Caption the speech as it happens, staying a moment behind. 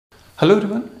Hello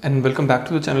everyone and welcome back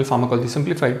to the channel Pharmacology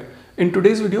Simplified. In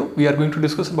today's video, we are going to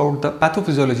discuss about the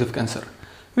pathophysiology of cancer.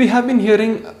 We have been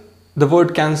hearing the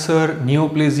word cancer,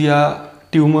 neoplasia,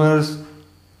 tumors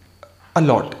a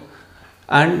lot.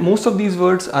 And most of these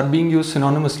words are being used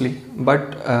synonymously,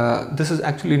 but this is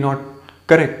actually not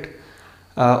correct.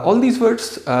 All these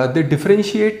words, they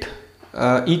differentiate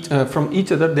from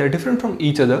each other, they are different from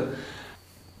each other.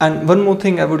 And one more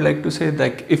thing I would like to say,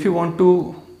 like if you want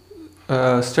to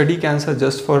study cancer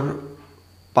just for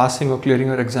passing or clearing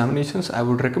your examinations, I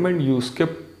would recommend you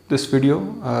skip this video.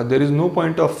 There is no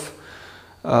point of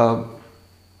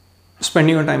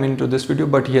spending your time into this video,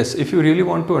 but yes, if you really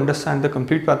want to understand the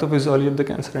complete pathophysiology of the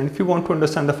cancer and if you want to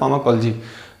understand the pharmacology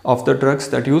of the drugs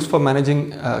that used for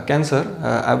managing cancer,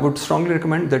 I would strongly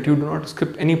recommend that you do not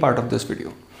skip any part of this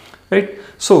video, right?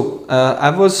 So I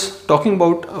was talking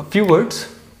about a few words.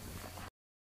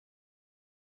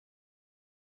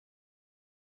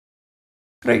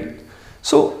 Right.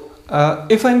 So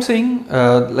if I'm saying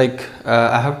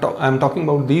I'm talking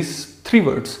about these three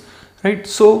words, right?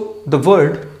 So the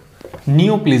word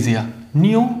neoplasia,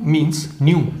 neo means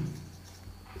new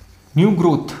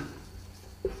growth.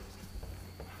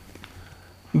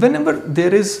 Whenever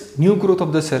there is new growth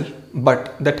of the cell,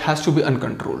 but that has to be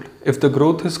uncontrolled. If the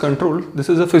growth is controlled, this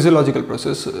is a physiological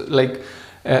process. Like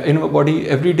in our body,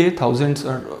 every day thousands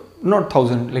or not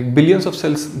thousands, like billions of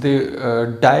cells, they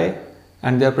die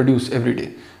and they are produced every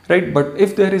day, right? But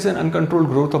if there is an uncontrolled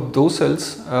growth of those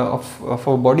cells, of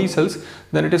our body cells,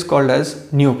 then it is called as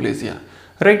neoplasia,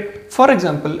 right? For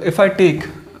example, if I take,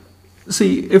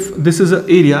 see, if this is an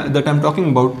area that I'm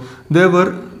talking about,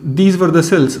 these were the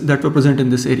cells that were present in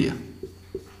this area.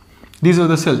 These were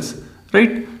the cells,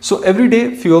 right? So every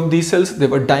day, few of these cells, they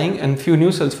were dying and few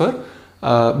new cells were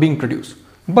being produced.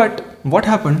 But what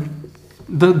happened?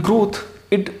 The growth,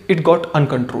 it got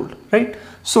uncontrolled, right?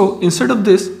 So instead of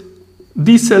this,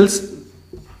 these cells,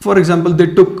 for example, they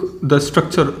took the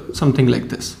structure something like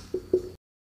this.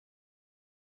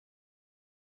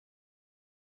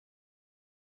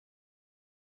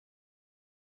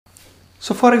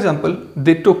 So for example,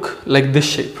 they took like this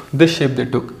shape they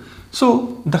took.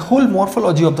 So the whole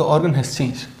morphology of the organ has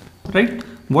changed, right?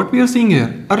 What we are seeing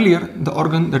here, earlier the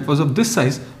organ that was of this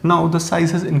size, now the size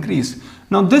has increased.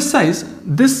 Now this size,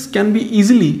 this can be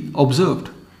easily observed.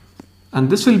 And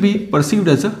this will be perceived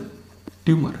as a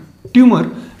tumor.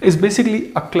 Tumor is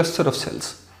basically a cluster of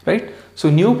cells, right? So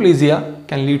neoplasia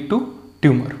can lead to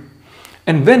tumor.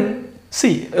 And when,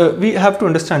 see, we have to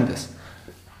understand this.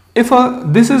 If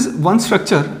this is one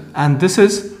structure and this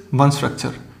is one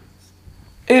structure,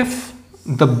 if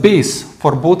the base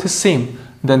for both is same,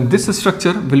 then this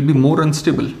structure will be more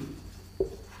unstable.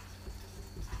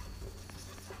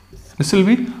 This will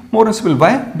be more unstable.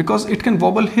 Why? Because it can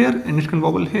wobble here and it can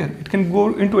wobble here. It can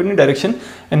go into any direction,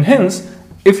 and hence,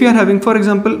 if you are having, for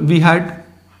example, we had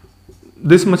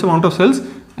this much amount of cells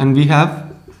and we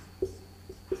have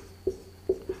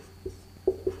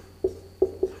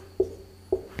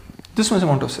this much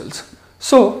amount of cells.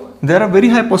 So there are very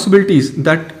high possibilities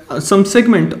that some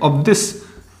segment of this,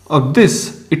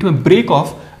 it may break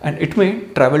off and it may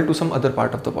travel to some other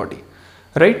part of the body,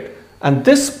 right? And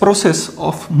this process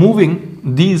of moving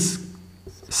these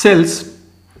cells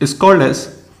is called as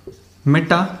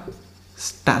metastasis,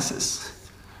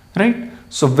 right?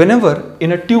 So whenever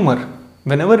in a tumor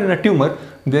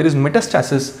there is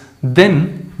metastasis,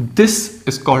 then this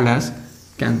is called as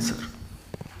cancer,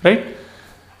 right?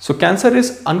 So cancer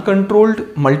is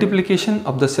uncontrolled multiplication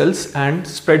of the cells and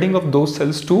spreading of those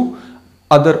cells to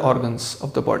other organs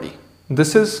of the body.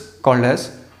 This is called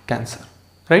as cancer,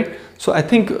 right? So I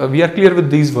think we are clear with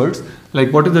these words,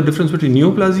 like what is the difference between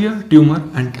neoplasia, tumor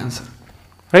and cancer,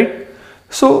 right?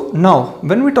 So now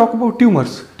when we talk about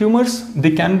tumors, they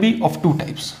can be of two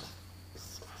types.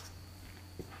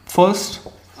 First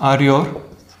are your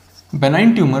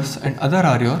benign tumors and other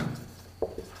are your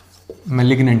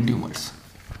malignant tumors,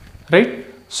 right?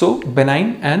 So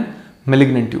benign and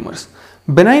malignant tumors.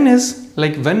 Benign is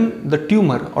like when the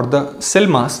tumor or the cell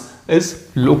mass is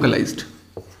localized,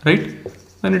 right?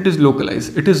 When it is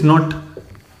localized, it is not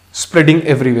spreading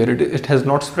everywhere, it has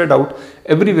not spread out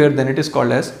everywhere, then it is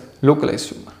called as localized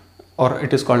tumor, or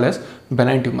it is called as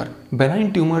benign tumor.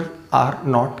 Benign tumors are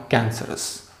not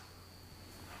cancerous,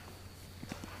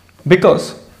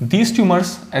 because these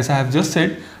tumors, as I have just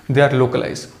said, they are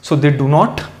localized, so they do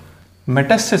not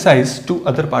metastasize to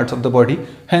other parts of the body,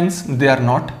 hence they are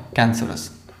not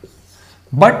cancerous.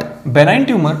 But benign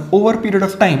tumor, over a period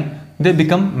of time, they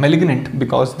become malignant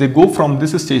because they go from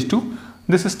this stage to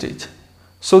this stage.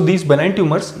 So these benign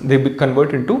tumors, they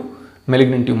convert into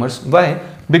malignant tumors. Why?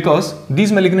 because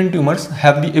these malignant tumors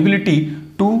have the ability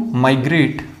to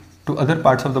migrate to other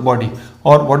parts of the body,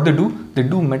 or what they do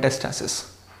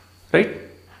metastasis, right?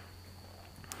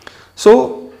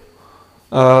 So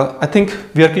I think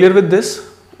we are clear with this.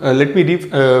 Let me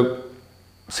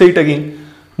say it again.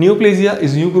 Neoplasia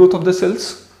is new growth of the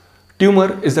cells.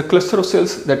 Tumor is the cluster of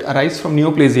cells that arise from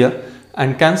neoplasia,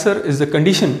 and cancer is the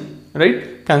condition,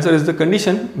 right? Cancer is the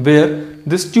condition where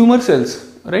these tumor cells,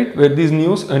 right, where these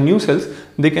new cells,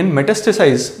 they can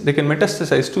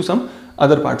metastasize to some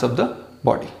other parts of the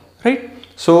body, right?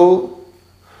 So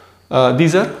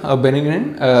these are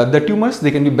benign. The tumors, they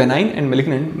can be benign and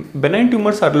malignant. Benign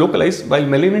tumors are localized, while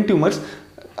malignant tumors,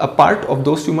 a part of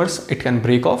those tumors, it can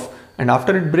break off, and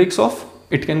after it breaks off,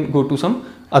 it can go to some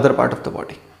other part of the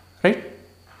body, right?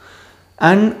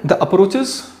 And the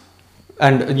approaches,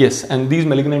 and yes, and these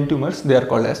malignant tumors, they are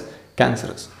called as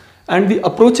cancerous. And the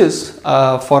approaches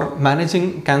for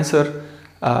managing cancer,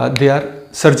 they are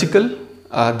surgical,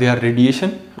 they are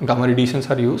radiation, gamma radiations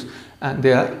are used, and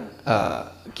they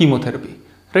are chemotherapy,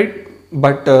 right?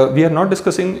 But we are not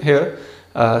discussing here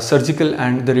surgical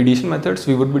and the radiation methods.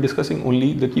 We would be discussing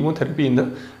only the chemotherapy in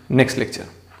the next lecture,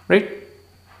 right?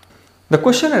 The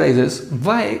question arises,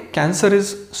 why cancer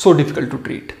is so difficult to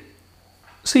treat?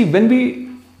 See, when we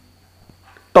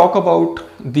talk about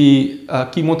the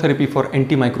chemotherapy for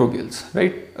antimicrobials,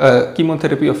 right?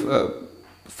 Chemotherapy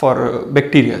for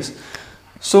bacteria.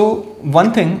 So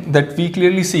one thing that we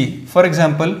clearly see, for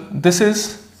example, this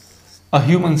is a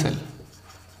human cell,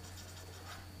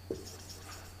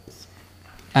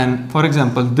 and for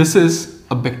example, this is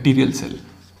a bacterial cell,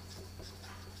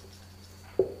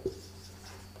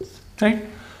 right?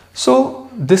 So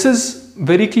this is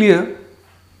very clear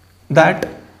that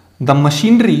the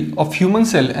machinery of human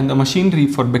cell and the machinery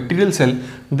for bacterial cell,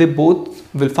 they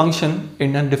both will function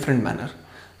in a different manner,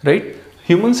 right?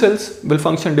 Human cells will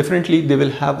function differently. They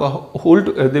will have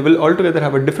they will altogether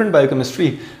have a different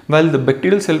biochemistry, while the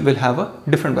bacterial cell will have a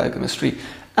different biochemistry.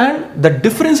 And the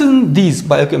difference in these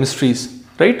biochemistries,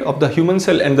 right, of the human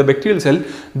cell and the bacterial cell,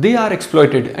 they are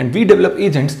exploited, and we develop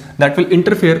agents that will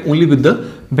interfere only with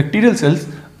the bacterial cells,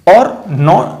 or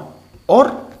not,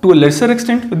 or to a lesser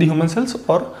extent with the human cells,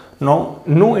 or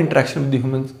no interaction with the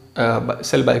human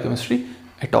cell biochemistry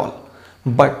at all.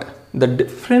 But the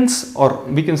difference, or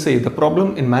we can say the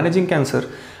problem in managing cancer,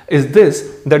 is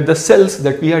this, that the cells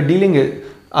that we are dealing with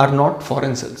are not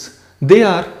foreign cells. They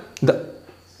are the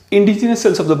indigenous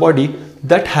cells of the body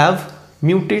that have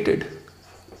mutated,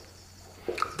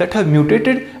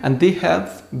 and they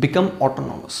have become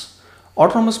autonomous.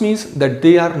 Autonomous means that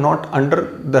they are not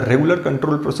under the regular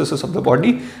control processes of the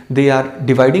body. They are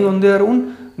dividing on their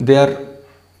own, they are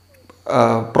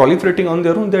proliferating on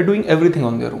their own, they are doing everything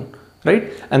on their own,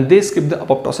 right? And they skip the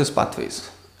apoptosis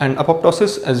pathways. And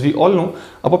apoptosis, as we all know,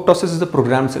 apoptosis is the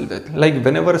programmed cell death. Like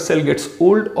whenever a cell gets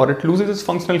old or it loses its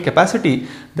functional capacity,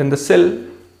 then the cell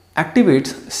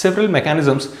activates several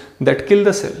mechanisms that kill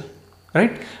the cell,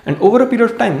 right? And over a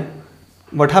period of time,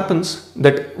 what happens,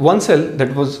 that one cell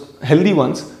that was healthy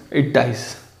once, it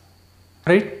dies,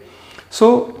 right?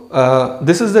 So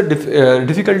this is the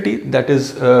difficulty that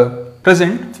is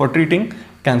present for treating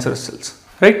cancerous cells,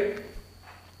 right?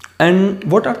 And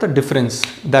what are the difference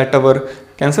that our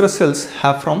cancerous cells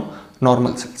have from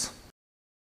normal cells?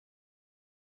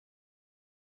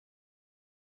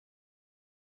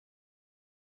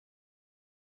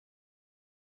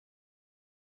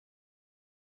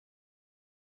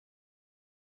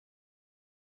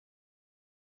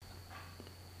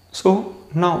 So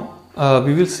now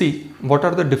we will see what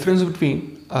are the difference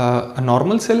between a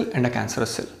normal cell and a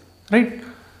cancerous cell, right?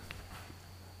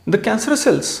 The cancerous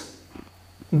cells,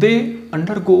 they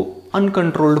undergo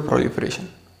uncontrolled proliferation,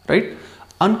 right?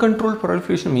 Uncontrolled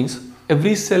proliferation means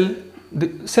every cell,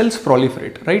 the cells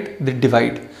proliferate, right? They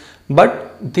divide,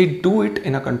 but they do it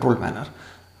in a controlled manner.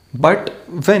 But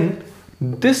when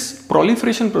this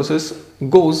proliferation process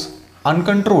goes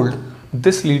uncontrolled,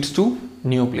 this leads to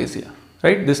neoplasia,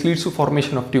 right? This leads to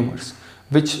formation of tumors,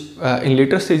 which in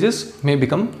later stages may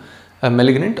become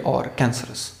malignant or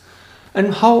cancerous.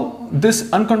 And how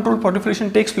this uncontrolled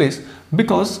proliferation takes place?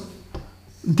 Because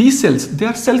these cells, they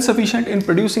are self-sufficient in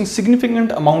producing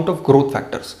significant amount of growth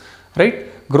factors, right?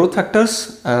 Growth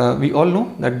factors, we all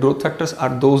know that growth factors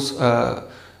are those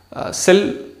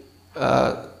cell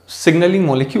signaling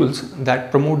molecules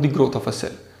that promote the growth of a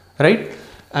cell, right?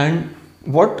 And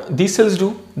what these cells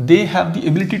do, they have the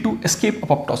ability to escape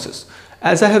apoptosis.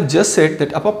 As I have just said, that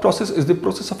apoptosis is the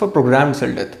process of a programmed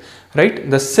cell death, right?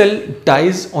 The cell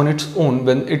dies on its own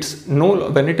when it is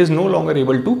no longer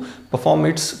able to perform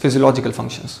its physiological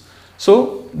functions.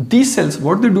 So these cells,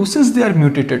 what they do, since they are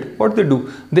mutated, what they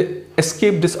do, they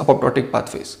escape this apoptotic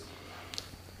pathways.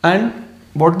 And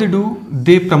what they do,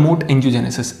 they promote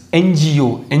angiogenesis.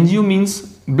 NGO means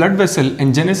blood vessel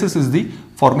and genesis is the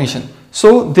formation.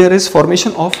 So there is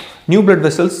formation of new blood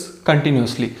vessels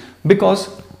continuously,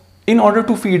 because in order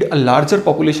to feed a larger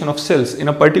population of cells in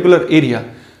a particular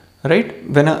area, right,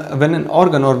 when an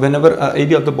organ or whenever an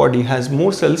area of the body has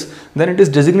more cells than it is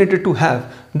designated to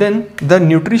have, then the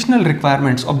nutritional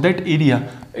requirements of that area,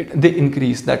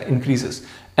 that increases.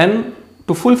 And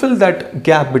to fulfill that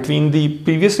gap between the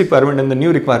previous requirement and the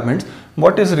new requirements,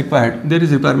 what is required? There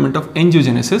is requirement of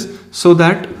angiogenesis, so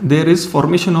that there is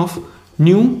formation of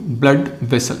new blood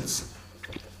vessels.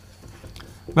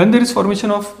 When there is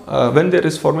formation of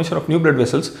new blood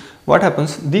vessels, what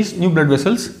happens? These new blood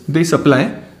vessels, they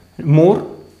supply more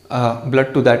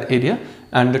blood to that area,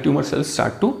 and the tumor cells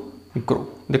start to grow.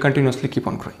 They continuously keep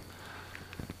on growing.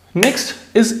 Next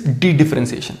is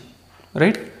dedifferentiation,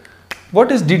 right?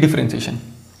 What is dedifferentiation?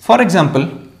 For example,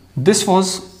 this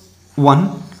was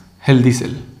one healthy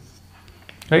cell,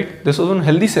 right? This was one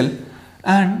healthy cell,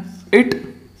 and it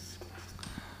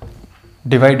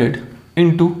divided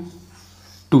into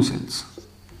two cells.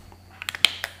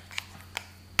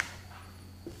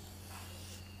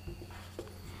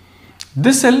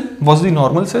 This cell was the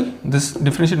normal cell, this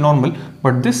differentiated normal,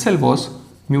 but this cell was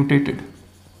mutated,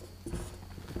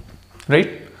 right?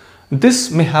 This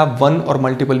may have one or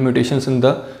multiple mutations in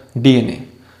the DNA.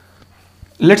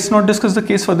 Let's not discuss the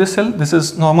case for this cell. This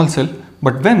is normal cell,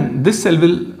 but when this cell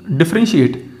will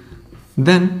differentiate,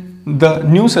 then the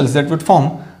new cells that would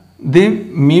form, they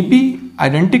may be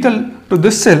identical to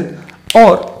this cell,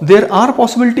 or there are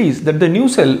possibilities that the new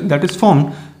cell that is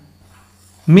formed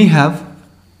may have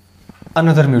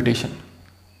another mutation,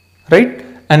 right?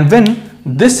 And when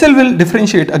this cell will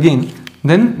differentiate again,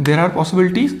 then there are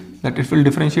possibilities that it will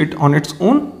differentiate on its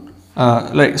own,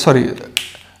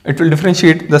 it will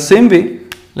differentiate the same way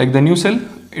like the new cell,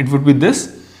 it would be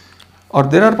this, or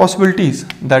there are possibilities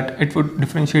that it would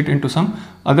differentiate into some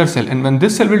other cell. And when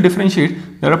this cell will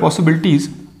differentiate, there are possibilities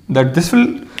that this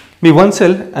will be one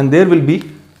cell and there will be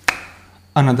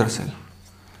another cell,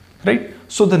 right?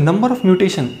 So the number of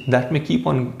mutation that may keep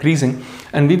on increasing,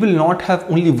 and we will not have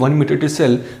only one mutated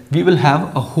cell, we will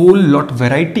have a whole lot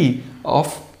variety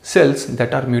of cells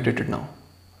that are mutated now,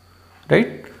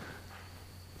 right?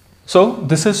 So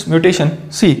this is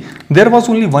mutation. See, there was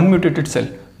only one mutated cell,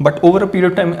 but over a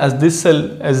period of time, as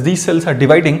these cells are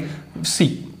dividing,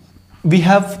 see, we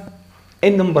have a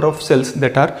number of cells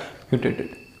that are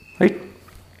mutated, right?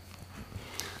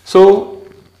 So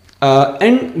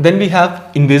and then we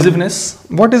have invasiveness.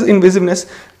 What is invasiveness?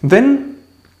 When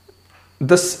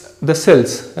the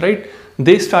cells, right,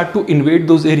 they start to invade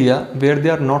those areas where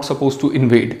they are not supposed to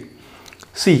invade.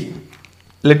 See,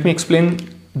 let me explain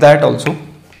that also.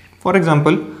 For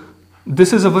example,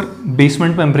 this is our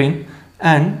basement membrane,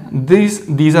 and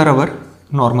these are our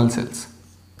normal cells.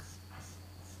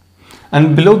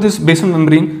 And below this basement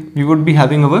membrane, we would be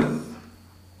having our,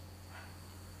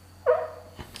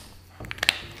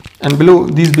 and below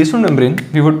these basement membrane,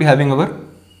 we would be having our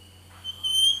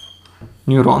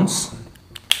neurons,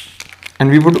 and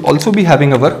we would also be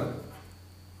having our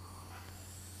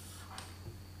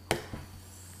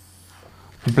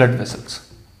blood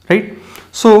vessels, right?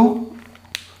 So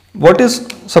what is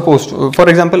supposed to, for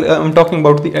example, I am talking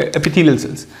about the epithelial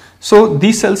cells. So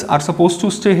these cells are supposed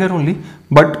to stay here only,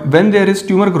 but when there is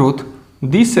tumor growth,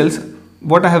 these cells,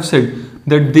 what I have said,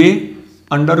 that they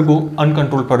undergo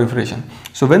uncontrolled proliferation.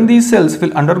 So when these cells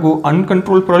will undergo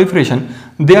uncontrolled proliferation,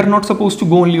 they are not supposed to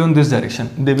go only on this direction,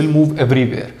 they will move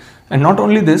everywhere. And not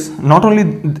only this, not only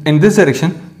in this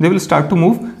direction, they will start to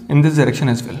move in this direction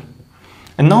as well.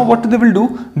 And now what they will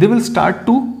do, they will start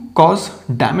to cause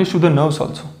damage to the nerves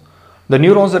also. The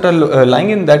neurons that are lying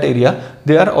in that area,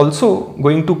 they are also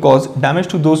going to cause damage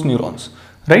to those neurons,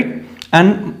 right?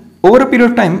 And over a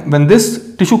period of time, when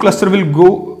this tissue cluster will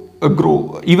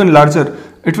grow even larger,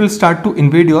 it will start to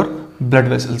invade your blood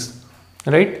vessels,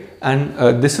 right?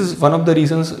 And this is one of the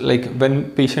reasons, like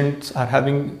when patients are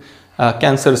having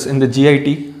cancers in the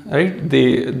GIT, right,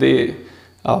 they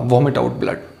vomit out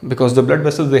blood, because the blood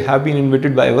vessels, they have been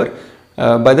invaded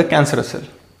by the cancerous cell,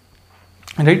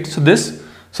 right? So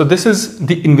this is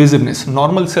the invasiveness.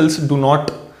 Normal cells do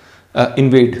not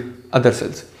invade other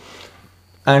cells.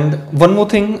 And one more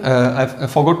thing I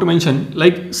forgot to mention,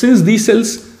 like since these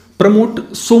cells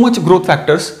promote so much growth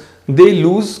factors, they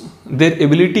lose their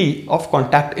ability of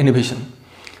contact inhibition.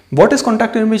 What is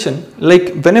contact inhibition?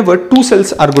 Like whenever two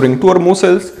cells are growing, two or more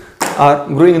cells are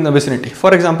growing in the vicinity.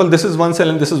 For example, this is one cell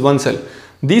and this is one cell.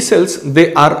 These cells,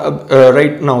 they are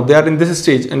right now, they are in this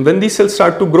stage, and when these cells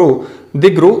start to grow, they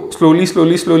grow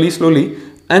slowly,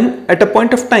 and at a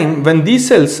point of time when these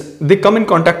cells, they come in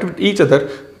contact with each other,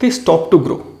 they stop to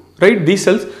grow, right? These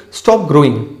cells stop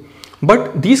growing.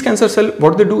 But these cancer cells,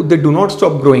 what they do, they do not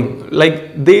stop growing,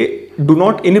 like they do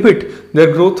not inhibit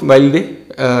their growth while they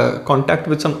contact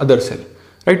with some other cell,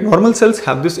 right? Normal cells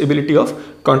have this ability of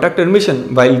contact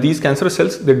inhibition, while these cancerous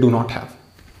cells, they do not have.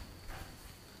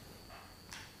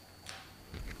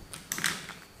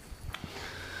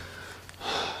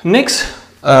 Next,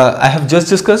 I have just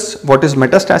discussed what is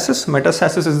metastasis.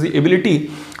 Metastasis is the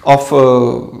ability of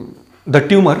the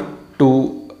tumor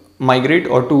to migrate,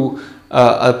 or to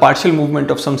a partial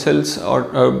movement of some cells, or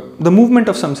the movement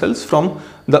of some cells from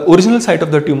the original site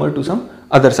of the tumor to some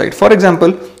other site. For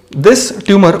example, this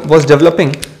tumor was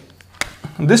developing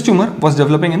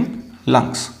in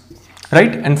lungs,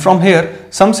 right? And from here,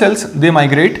 some cells, they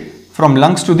migrate from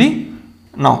lungs to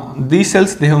now these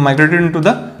cells, they have migrated into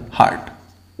the heart.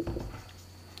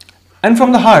 And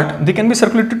from the heart, they can be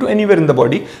circulated to anywhere in the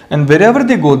body, and wherever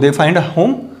they go, they find a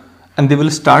home, and they will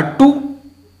start to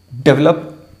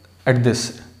develop at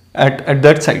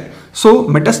that site. So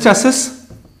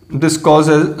metastasis,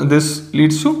 this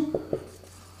leads to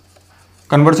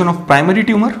conversion of primary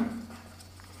tumor.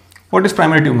 What is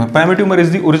primary tumor? Primary tumor is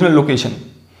the original location,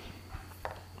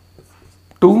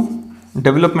 to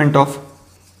development of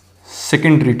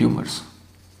secondary tumors.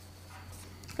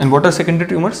 And what are secondary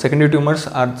tumors? Secondary tumors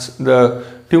are the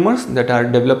tumors that are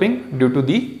developing due to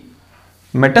the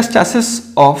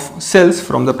metastasis of cells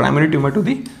from the primary tumor to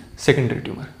the secondary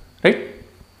tumor, right?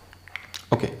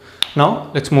 Okay,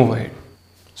 now let's move ahead.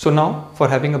 So now, for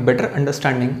having a better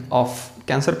understanding of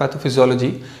cancer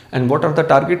pathophysiology and what are the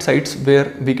target sites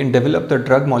where we can develop the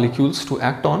drug molecules to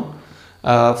act on,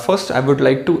 first I would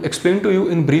like to explain to you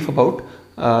in brief about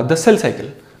the cell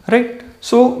cycle, right?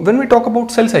 So when we talk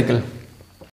about cell cycle,